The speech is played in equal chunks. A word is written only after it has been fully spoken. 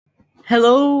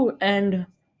Hello and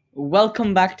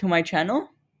welcome back to my channel.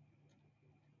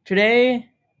 Today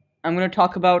I'm going to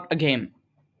talk about a game.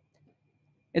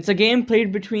 It's a game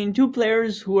played between two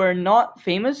players who are not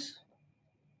famous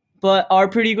but are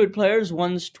pretty good players.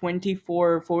 One's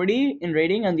 2440 in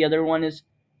rating and the other one is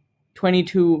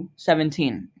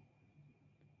 2217.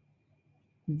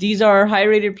 These are high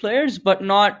rated players but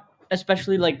not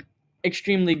especially like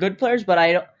extremely good players,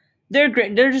 but they're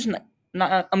great. They're just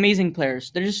not amazing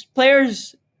players. They're just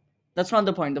players. That's not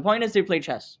the point. The point is they play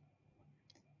chess.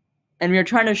 And we are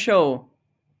trying to show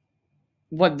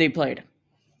what they played.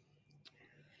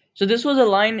 So this was a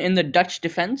line in the Dutch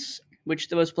defense, which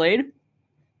was played.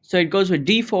 So it goes with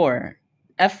d4,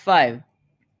 f5,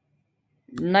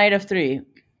 knight f3,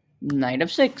 knight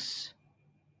f6.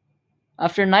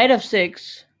 After knight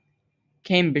f6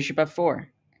 came bishop f4.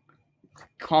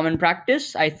 Common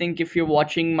practice. I think if you're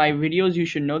watching my videos, you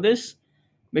should know this.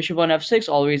 Bishop on f6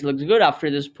 always looks good. After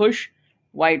this push,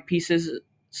 white pieces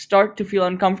start to feel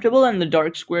uncomfortable and the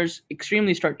dark squares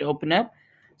extremely start to open up.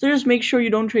 So just make sure you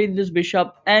don't trade this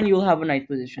bishop and you'll have a nice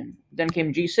position. Then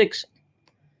came g6,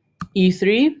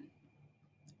 e3,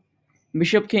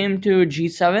 bishop came to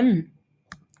g7,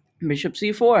 bishop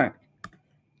c4,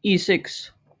 e6.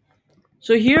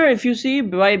 So here, if you see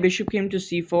why bishop came to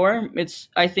c4,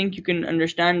 I think you can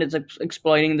understand it's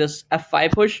exploiting this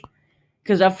f5 push,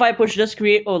 because f5 push does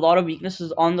create a lot of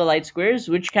weaknesses on the light squares,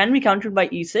 which can be countered by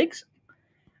e6.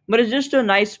 But it's just a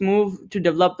nice move to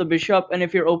develop the bishop, and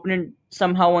if your opponent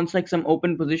somehow wants like some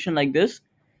open position like this,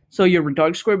 so your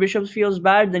dark square bishop feels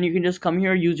bad, then you can just come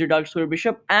here, use your dark square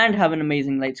bishop, and have an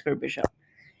amazing light square bishop.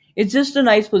 It's just a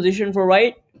nice position for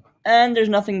white, and there's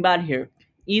nothing bad here.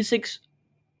 e6,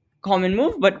 common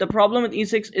move, but the problem with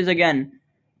e6 is, again,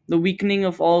 the weakening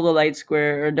of all the light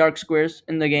square or dark squares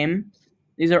in the game.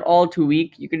 These are all too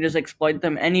weak. You can just exploit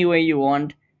them any way you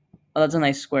want. Oh, that's a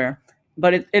nice square.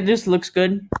 But it just looks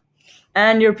good.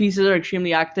 And your pieces are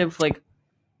extremely active. Like,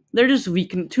 they're just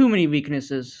too many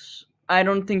weaknesses. I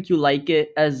don't think you like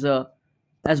it as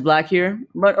black here.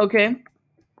 But okay,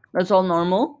 that's all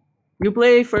normal. You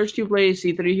play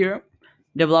c3 here,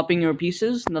 developing your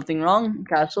pieces. Nothing wrong.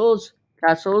 Castles.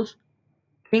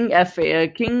 King f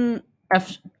king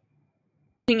f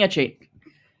king h8.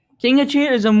 King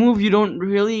h8 is a move you don't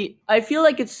really. I feel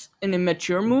like it's an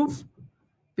immature move,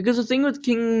 because the thing with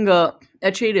king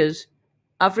h8 is,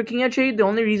 after king h8, the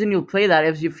only reason you'll play that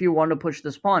is if you want to push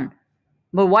this pawn.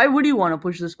 But why would you want to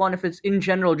push this pawn if it's in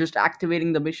general just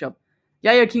activating the bishop?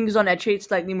 Yeah, your king is on h8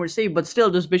 slightly more safe, but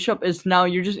still this bishop is now,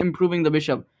 you're just improving the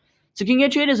bishop. So king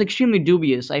h8 is extremely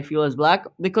dubious, I feel, as black,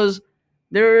 because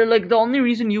they're like, the only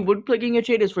reason you would play king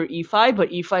h8 is for e5, but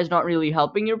e5 is not really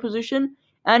helping your position,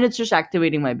 and it's just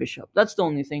activating my bishop. That's the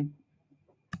only thing.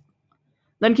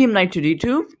 Then came knight to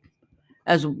d2.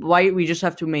 As white, we just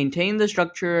have to maintain the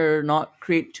structure, not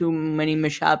create too many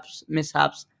mishaps.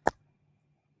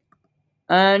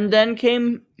 And then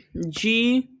came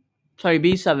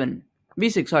b7.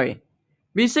 b6, sorry.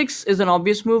 b6 is an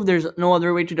obvious move. There's no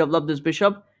other way to develop this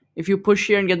bishop. If you push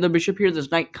here and get the bishop here, this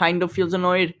knight kind of feels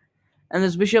annoyed. And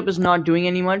this bishop is not doing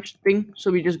any much thing, so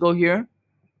we just go here.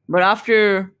 But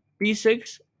after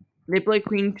b6, they play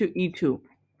queen to e2.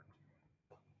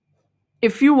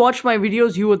 If you watch my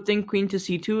videos, you would think queen to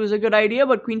c2 is a good idea,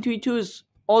 but queen to e2 is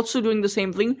also doing the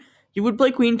same thing. You would play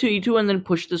queen to e2 and then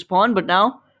push this pawn, but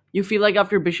now you feel like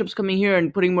after bishop's coming here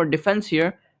and putting more defense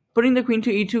here, putting the queen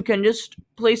to e2 can just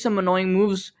play some annoying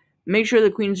moves, make sure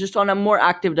the queen's just on a more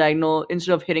active diagonal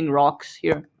instead of hitting rocks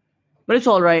here. But it's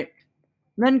alright.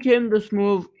 Then came this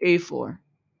move a4.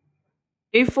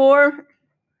 a4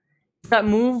 is that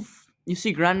move you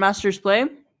see grandmasters play,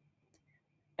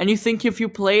 and you think if you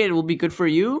play it will be good for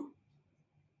you,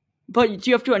 but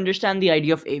you have to understand the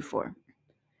idea of a4.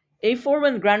 a4,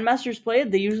 when grandmasters play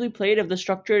it, they usually play it if the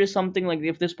structure is something like,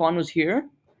 if this pawn was here,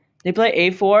 they play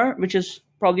a4, which is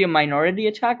probably a minority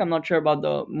attack. I'm not sure about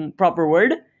the proper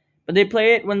word, but they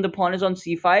play it when the pawn is on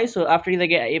c5. So after they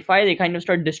get a5, they kind of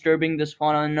start disturbing this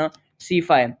pawn on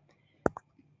c5.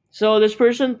 So this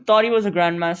person thought he was a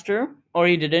grandmaster, or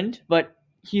he didn't, but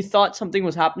he thought something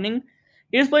was happening.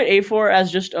 He just played a4 as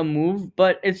just a move,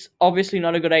 but it's obviously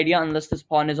not a good idea unless this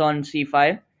pawn is on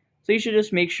c5. So you should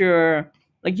just make sure,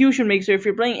 like, you should make sure if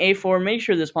you're playing a4, make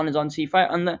sure this pawn is on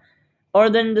c5. Or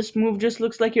then this move just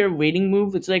looks like your waiting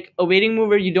move. It's like a waiting move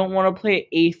where you don't want to play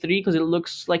a3 because it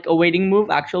looks like a waiting move,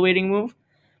 actual waiting move.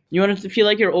 You want it to feel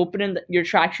like you're open and you're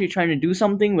actually trying to do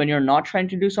something when you're not trying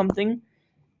to do something.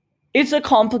 It's a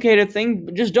complicated thing,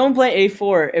 but just don't play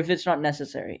a4 if it's not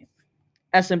necessary.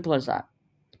 As simple as that.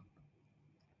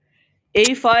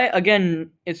 a5,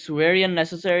 again, it's very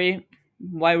unnecessary.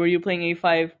 Why were you playing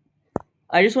a5?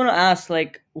 I just want to ask,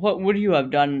 like, what would you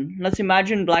have done? Let's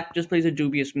imagine black just plays a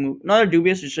dubious move. Not a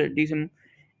dubious, just a decent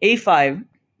a5.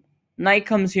 Knight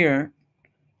comes here.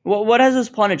 What has this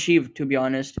pawn achieved, to be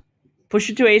honest? Push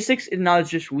it to a6, and now it's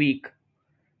just weak.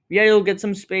 Yeah, you'll get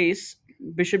some space.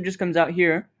 Bishop just comes out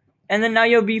here. And then now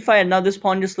you have b5, and now this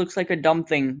pawn just looks like a dumb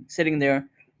thing sitting there.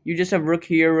 You just have rook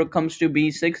here, rook comes to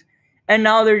b6. And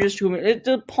now they're just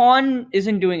the pawn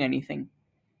isn't doing anything.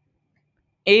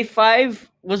 a5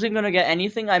 wasn't going to get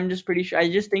anything. I'm just pretty sure.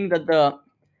 I just think that the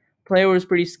player was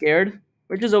pretty scared,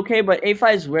 which is okay, but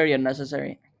a5 is very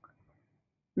unnecessary.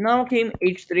 Now came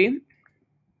h3.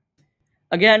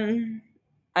 Again,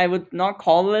 I would not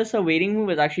call this a waiting move.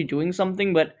 It's actually doing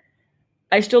something, but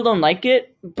I still don't like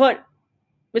it. But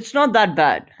it's not that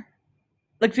bad.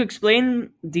 Like, to explain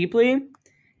deeply,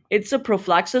 it's a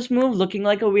prophylaxis move looking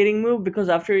like a waiting move, because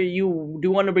after you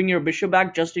do want to bring your bishop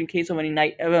back just in case of any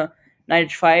knight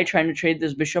h5 trying to trade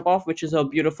this bishop off, which is a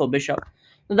beautiful bishop.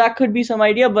 So that could be some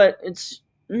idea, but it's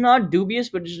not dubious,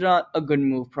 but it's not a good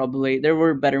move probably. There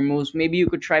were better moves. Maybe you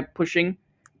could try pushing,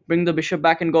 bring the bishop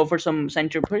back and go for some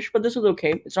center push, but this was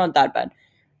okay. It's not that bad.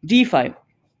 d5.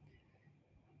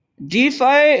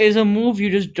 d5 is a move you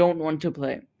just don't want to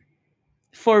play.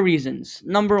 For reasons.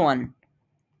 Number one,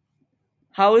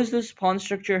 how is this pawn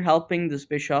structure helping this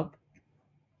bishop?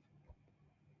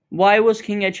 Why was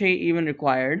king h8 even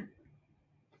required?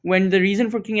 When the reason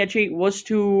for king h8 was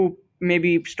to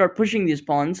maybe start pushing these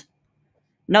pawns.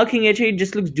 Now king h8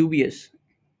 just looks dubious.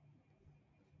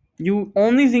 You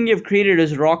only thing you've created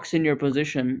is rocks in your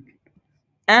position.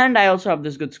 And I also have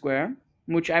this good square,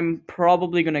 which I'm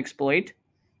probably going to exploit.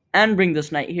 And bring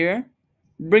this knight here.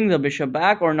 Bring the bishop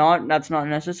back or not. That's not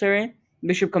necessary.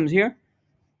 Bishop comes here.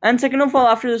 And second of all,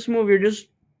 after this move, you're just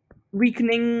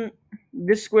weakening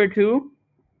this square too.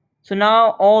 So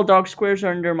now all dark squares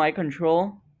are under my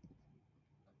control.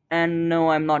 And no,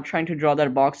 I'm not trying to draw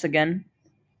that box again.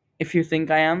 If you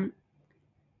think I am.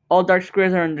 All dark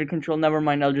squares are under control. Never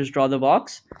mind, I'll just draw the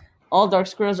box. All dark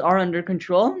squares are under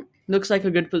control. Looks like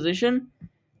a good position.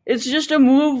 It's just a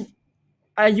move.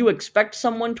 You expect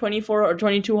someone 24 or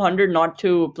 2200 not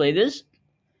to play this.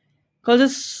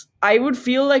 Because I would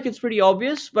feel like it's pretty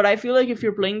obvious. But I feel like if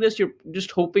you're playing this, you're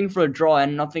just hoping for a draw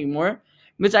and nothing more.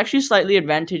 But it's actually slightly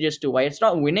advantageous to white. It's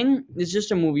not winning. It's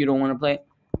just a move you don't want to play.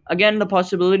 Again, the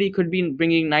possibility could be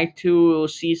bringing knight to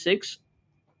c6.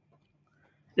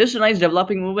 Just a nice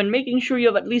developing move and making sure you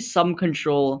have at least some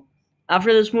control.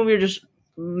 After this move, you're just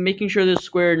making sure this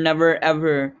square never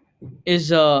ever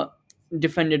is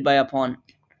defended by a pawn.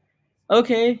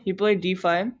 Okay, he played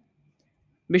d5.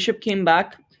 Bishop came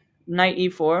back. Knight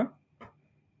e4.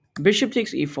 Bishop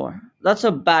takes e4. That's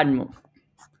a bad move.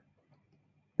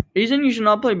 Reason you should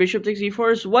not play bishop takes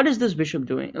e4 is, what is this bishop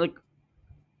doing? Like,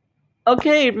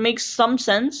 okay, it makes some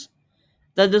sense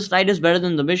that this knight is better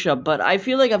than the bishop, but I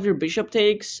feel like after bishop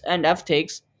takes and f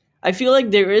takes, I feel like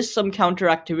there is some counter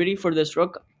activity for this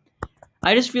rook.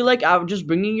 I just feel like just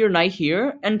bringing your knight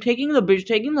here and taking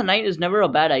the knight is never a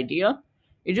bad idea.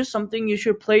 It's just something you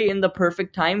should play in the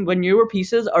perfect time when your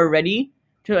pieces are ready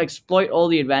to exploit all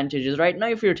the advantages. Right now,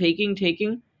 if you're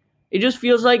taking, it just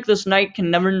feels like this knight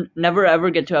can never ever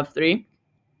get to f3.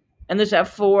 And this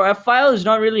f4, f-file is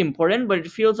not really important, but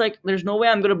it feels like there's no way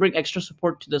I'm going to bring extra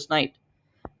support to this knight.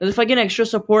 Because if I get extra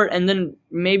support and then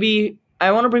maybe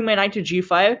I want to bring my knight to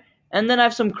g5 and then I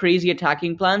have some crazy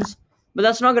attacking plans, but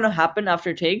that's not going to happen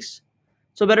after takes.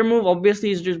 So better move obviously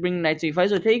is just bring knight to e5.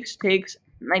 So takes,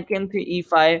 knight came to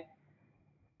e5.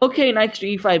 Okay, knight to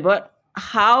e5, but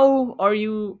how are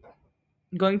you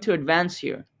going to advance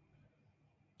here?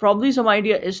 Probably some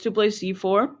idea is to play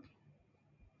c4.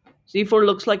 c4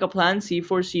 looks like a plan.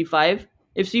 c4, c5.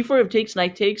 If c4 takes,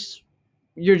 knight takes,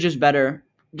 you're just better.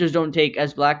 Just don't take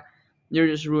as black. You're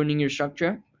just ruining your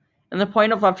structure. And the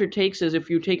point of after takes is if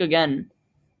you take again,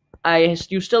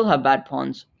 you still have bad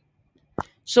pawns.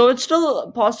 So it's still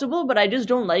possible, but I just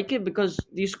don't like it because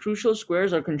these crucial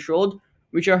squares are controlled,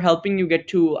 which are helping you get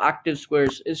to active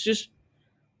squares.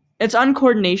 It's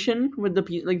uncoordination with the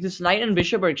piece. Like, this knight and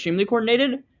bishop are extremely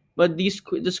coordinated, but this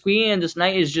queen and this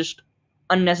knight is just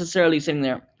unnecessarily sitting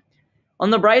there. On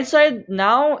the bright side,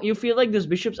 now you feel like this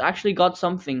bishop's actually got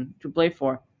something to play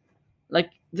for.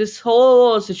 Like, this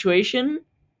whole situation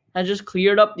has just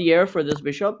cleared up the air for this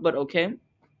bishop, but okay.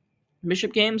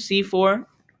 Bishop came, c4.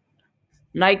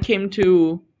 Knight came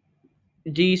to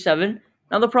d7.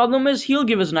 Now the problem is he'll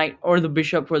give his knight or the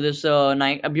bishop for this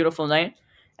knight, a beautiful knight.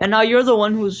 And now you're the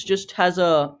one who's just has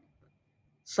a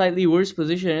slightly worse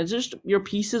position. It's just your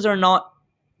pieces are not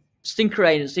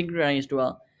synchronized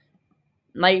well.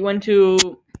 Knight went to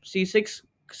c6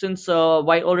 since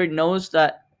white already knows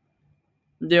that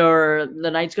The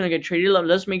knight's gonna get traded.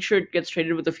 Let's make sure it gets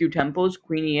traded with a few tempos.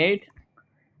 Queen e8,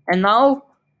 and now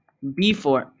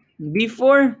b4.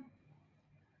 B4.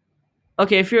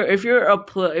 Okay, if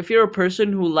you're a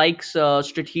person who likes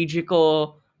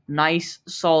strategical, nice,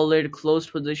 solid, close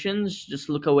positions, just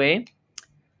look away,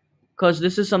 because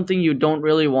this is something you don't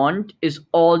really want. Is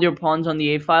all your pawns on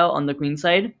the a file on the queen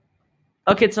side?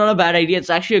 Okay, it's not a bad idea.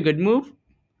 It's actually a good move,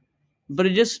 but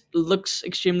it just looks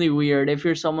extremely weird if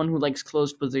you're someone who likes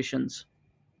closed positions.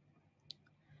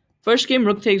 First game,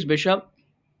 rook takes bishop.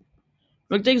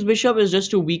 Rook takes bishop is just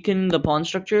to weaken the pawn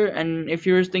structure, and if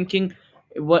you're thinking,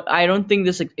 what, I don't think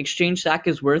this exchange sack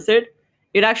is worth it.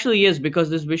 It actually is, because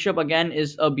this bishop again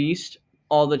is a beast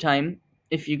all the time,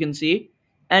 if you can see.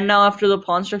 And now after the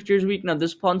pawn structure is weak, now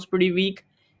this pawn's pretty weak,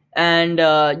 and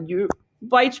you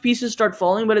white's pieces start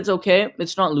falling, but it's okay.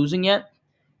 It's not losing yet.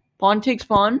 Pawn takes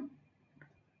pawn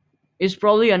is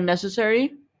probably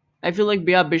unnecessary. I feel like,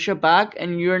 yeah, bishop back,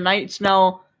 and your knights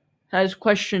now has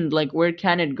questioned, like, where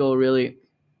can it go really?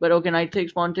 But okay, knight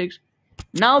takes, pawn takes.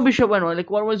 Now bishop went wrong. Like,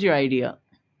 what was your idea?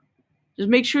 Just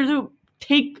make sure to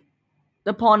take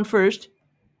the pawn first,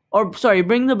 or sorry,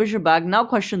 bring the bishop back. Now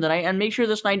question the knight, and make sure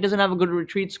this knight doesn't have a good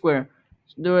retreat square.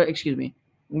 Excuse me,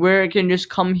 where it can just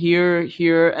come here,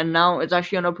 here, and now it's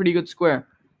actually on a pretty good square.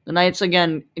 The knight's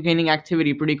again gaining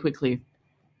activity pretty quickly.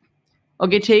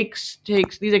 Okay, takes.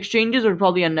 These exchanges are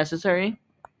probably unnecessary.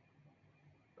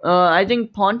 I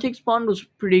think pawn takes pawn was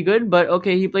pretty good, but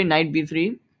okay, he played knight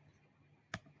b3.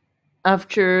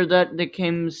 After that, they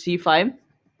came c5.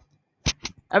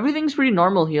 Everything's pretty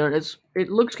normal here. It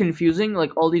looks confusing,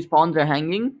 like all these pawns are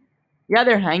hanging. Yeah,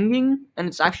 they're hanging, and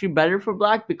it's actually better for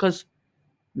black because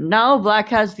now black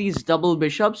has these double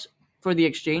bishops for the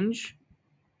exchange.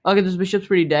 Okay, this bishop's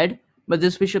pretty dead, but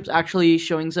this bishop's actually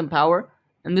showing some power,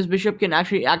 and this bishop can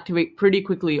actually activate pretty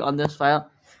quickly on this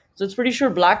file. So it's pretty sure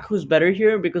black who's better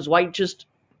here, because white just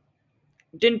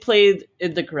didn't play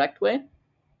it the correct way.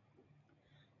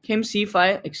 Came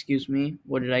c5. Excuse me,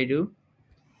 what did I do?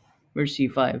 Where's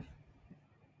c5?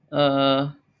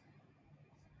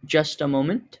 Just a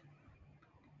moment.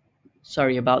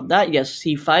 Sorry about that. Yes,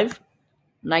 c5.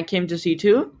 Knight came to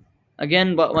c2.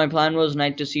 Again, but my plan was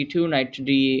knight to c2, knight to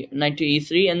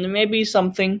e3, and there may be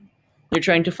something you're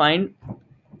trying to find.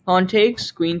 Pawn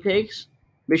takes, queen takes,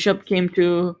 bishop came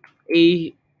to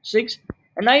a6,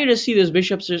 and now you just see this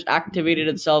bishop just activated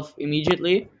itself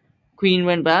immediately. Queen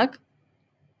went back.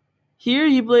 Here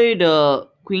he played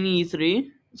queen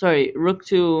e3. Sorry, rook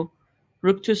to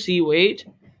c8.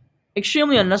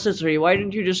 Extremely unnecessary. Why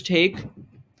didn't you just take?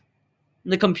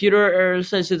 The computer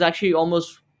says it's actually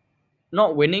almost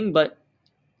not winning, but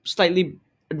slightly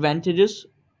advantageous.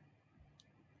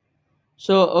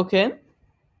 So okay,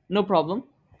 no problem.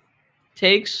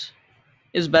 Takes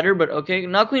is better, but okay.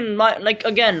 Now queen, like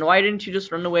again, why didn't you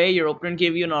just run away? Your opponent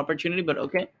gave you an opportunity, but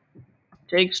okay.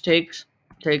 Takes.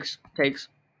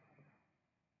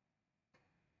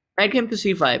 Knight came to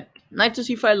c5. Knight to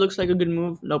c5 looks like a good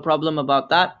move. No problem about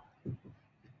that.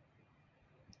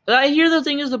 But I hear the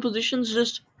thing is the position's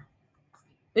just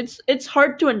it's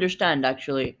hard to understand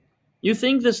actually. You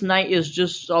think this knight is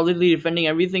just solidly defending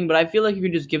everything, but I feel like you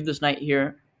could just give this knight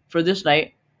here for this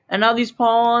knight, and now these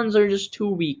pawns are just too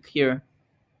weak here.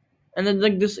 And then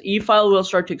like this e file will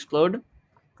start to explode.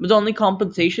 But the only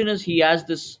compensation is he has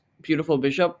this beautiful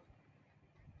bishop.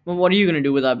 Well, what are you gonna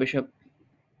do with that bishop?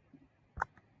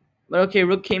 But okay,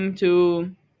 rook came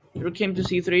to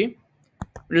c3,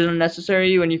 which is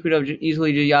unnecessary when you could have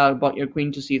easily bought your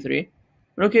queen to c3.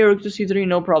 But okay, rook to c3,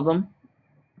 no problem.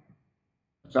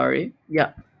 Sorry,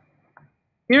 yeah.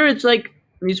 Here it's like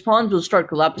these pawns will start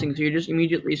collapsing, so you just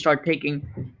immediately start taking.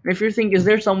 And if you think, is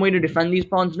there some way to defend these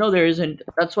pawns? No, there isn't.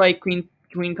 That's why queen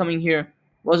coming here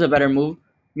was a better move.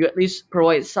 You at least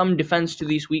provide some defense to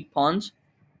these weak pawns.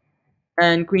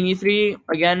 And queen e3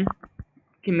 again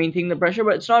can maintain the pressure,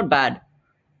 but it's not bad.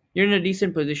 You're in a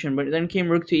decent position. But then came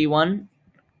rook to e1.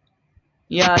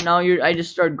 Yeah, now I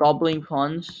just start gobbling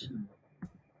pawns.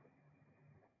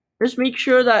 Just make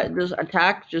sure that this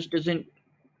attack just doesn't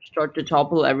start to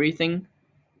topple everything.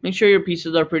 Make sure your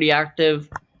pieces are pretty active.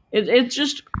 It's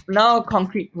just now a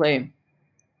concrete play.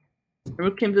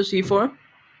 Rook came to c4.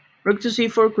 Rook to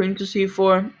c4, queen to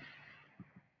c4.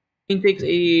 Queen takes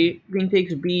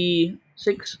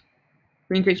b6.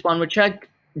 Queen takes pawn with check.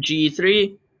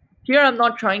 g3. Here I'm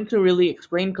not trying to really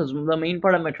explain, because the main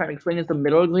part I'm trying to explain is the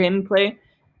middle game play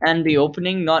and the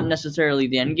opening, not necessarily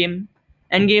the endgame.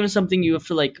 Endgame is something you have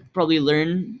to like probably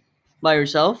learn by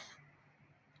yourself.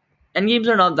 Endgames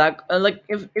are not that like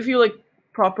if you like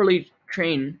properly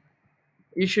train,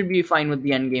 you should be fine with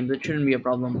the endgames. It shouldn't be a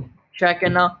problem. Check,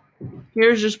 and now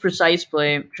Here's just precise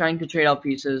play, trying to trade out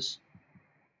pieces.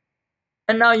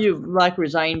 And now you've like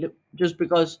resigned just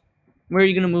because where are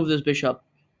you gonna move this bishop?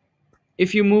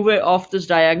 If you move it off this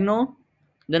diagonal,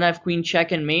 then I have queen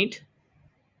check and mate.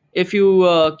 If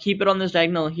you keep it on this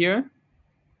diagonal here,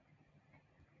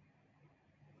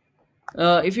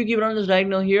 if you keep it on this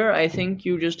diagonal here, I think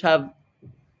you just have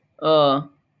uh.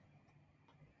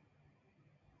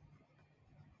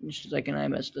 Just a second, I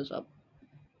messed this up.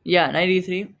 Yeah, knight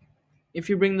e3. If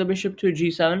you bring the bishop to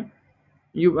g7,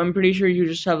 I'm pretty sure you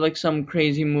just have like some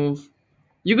crazy move.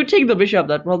 You could take the bishop,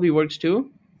 that probably works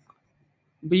too.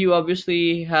 But you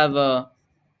obviously have a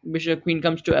bishop queen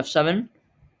comes to f7,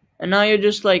 and now you're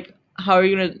just like, how are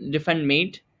you gonna defend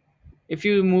mate? If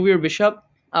you move your bishop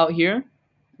out here,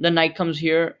 the knight comes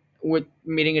here with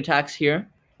mating attacks here.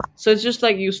 So it's just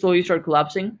like you slowly start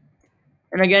collapsing.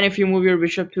 And again, if you move your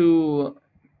bishop to,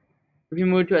 if you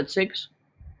move to h6,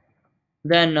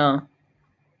 then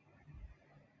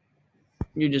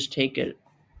you just take it.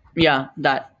 Yeah,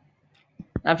 that.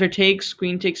 After takes,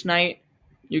 queen takes knight,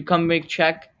 you come back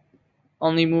check,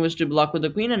 only move is to block with the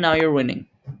queen, and now you're winning.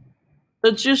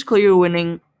 So it's just clear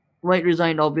winning. White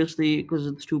resigned, obviously, because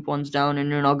it's 2 pawns down, and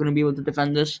you're not going to be able to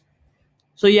defend this.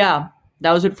 So yeah,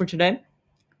 that was it for today.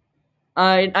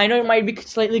 I know it might be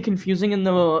slightly confusing in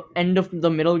the end of the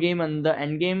middle game and the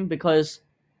end game because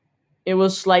it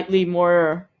was slightly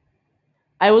more.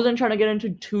 I wasn't trying to get into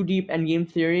too deep end game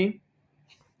theory.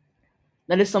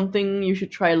 That is something you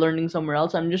should try learning somewhere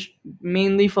else. I'm just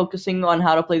mainly focusing on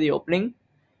how to play the opening.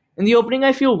 In the opening,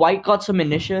 I feel White got some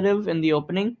initiative in the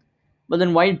opening, but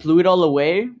then White blew it all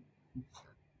away,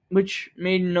 which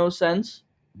made no sense.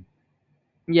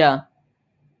 Yeah.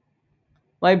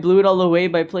 White blew it all away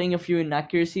by playing a few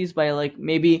inaccuracies by like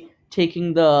maybe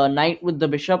taking the knight with the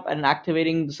bishop and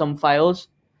activating some files.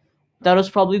 That was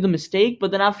probably the mistake, but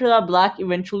then after that, Black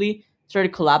eventually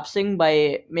started collapsing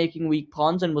by making weak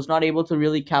pawns and was not able to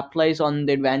really capitalize on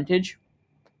the advantage.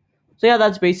 So yeah,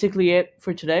 that's basically it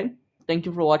for today. Thank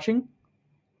you for watching.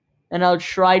 And I'll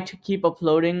try to keep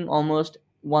uploading almost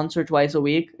once or twice a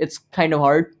week. It's kind of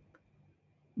hard,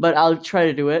 but I'll try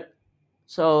to do it.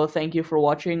 So thank you for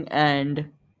watching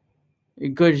and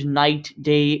good night,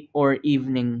 day, or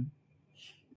evening.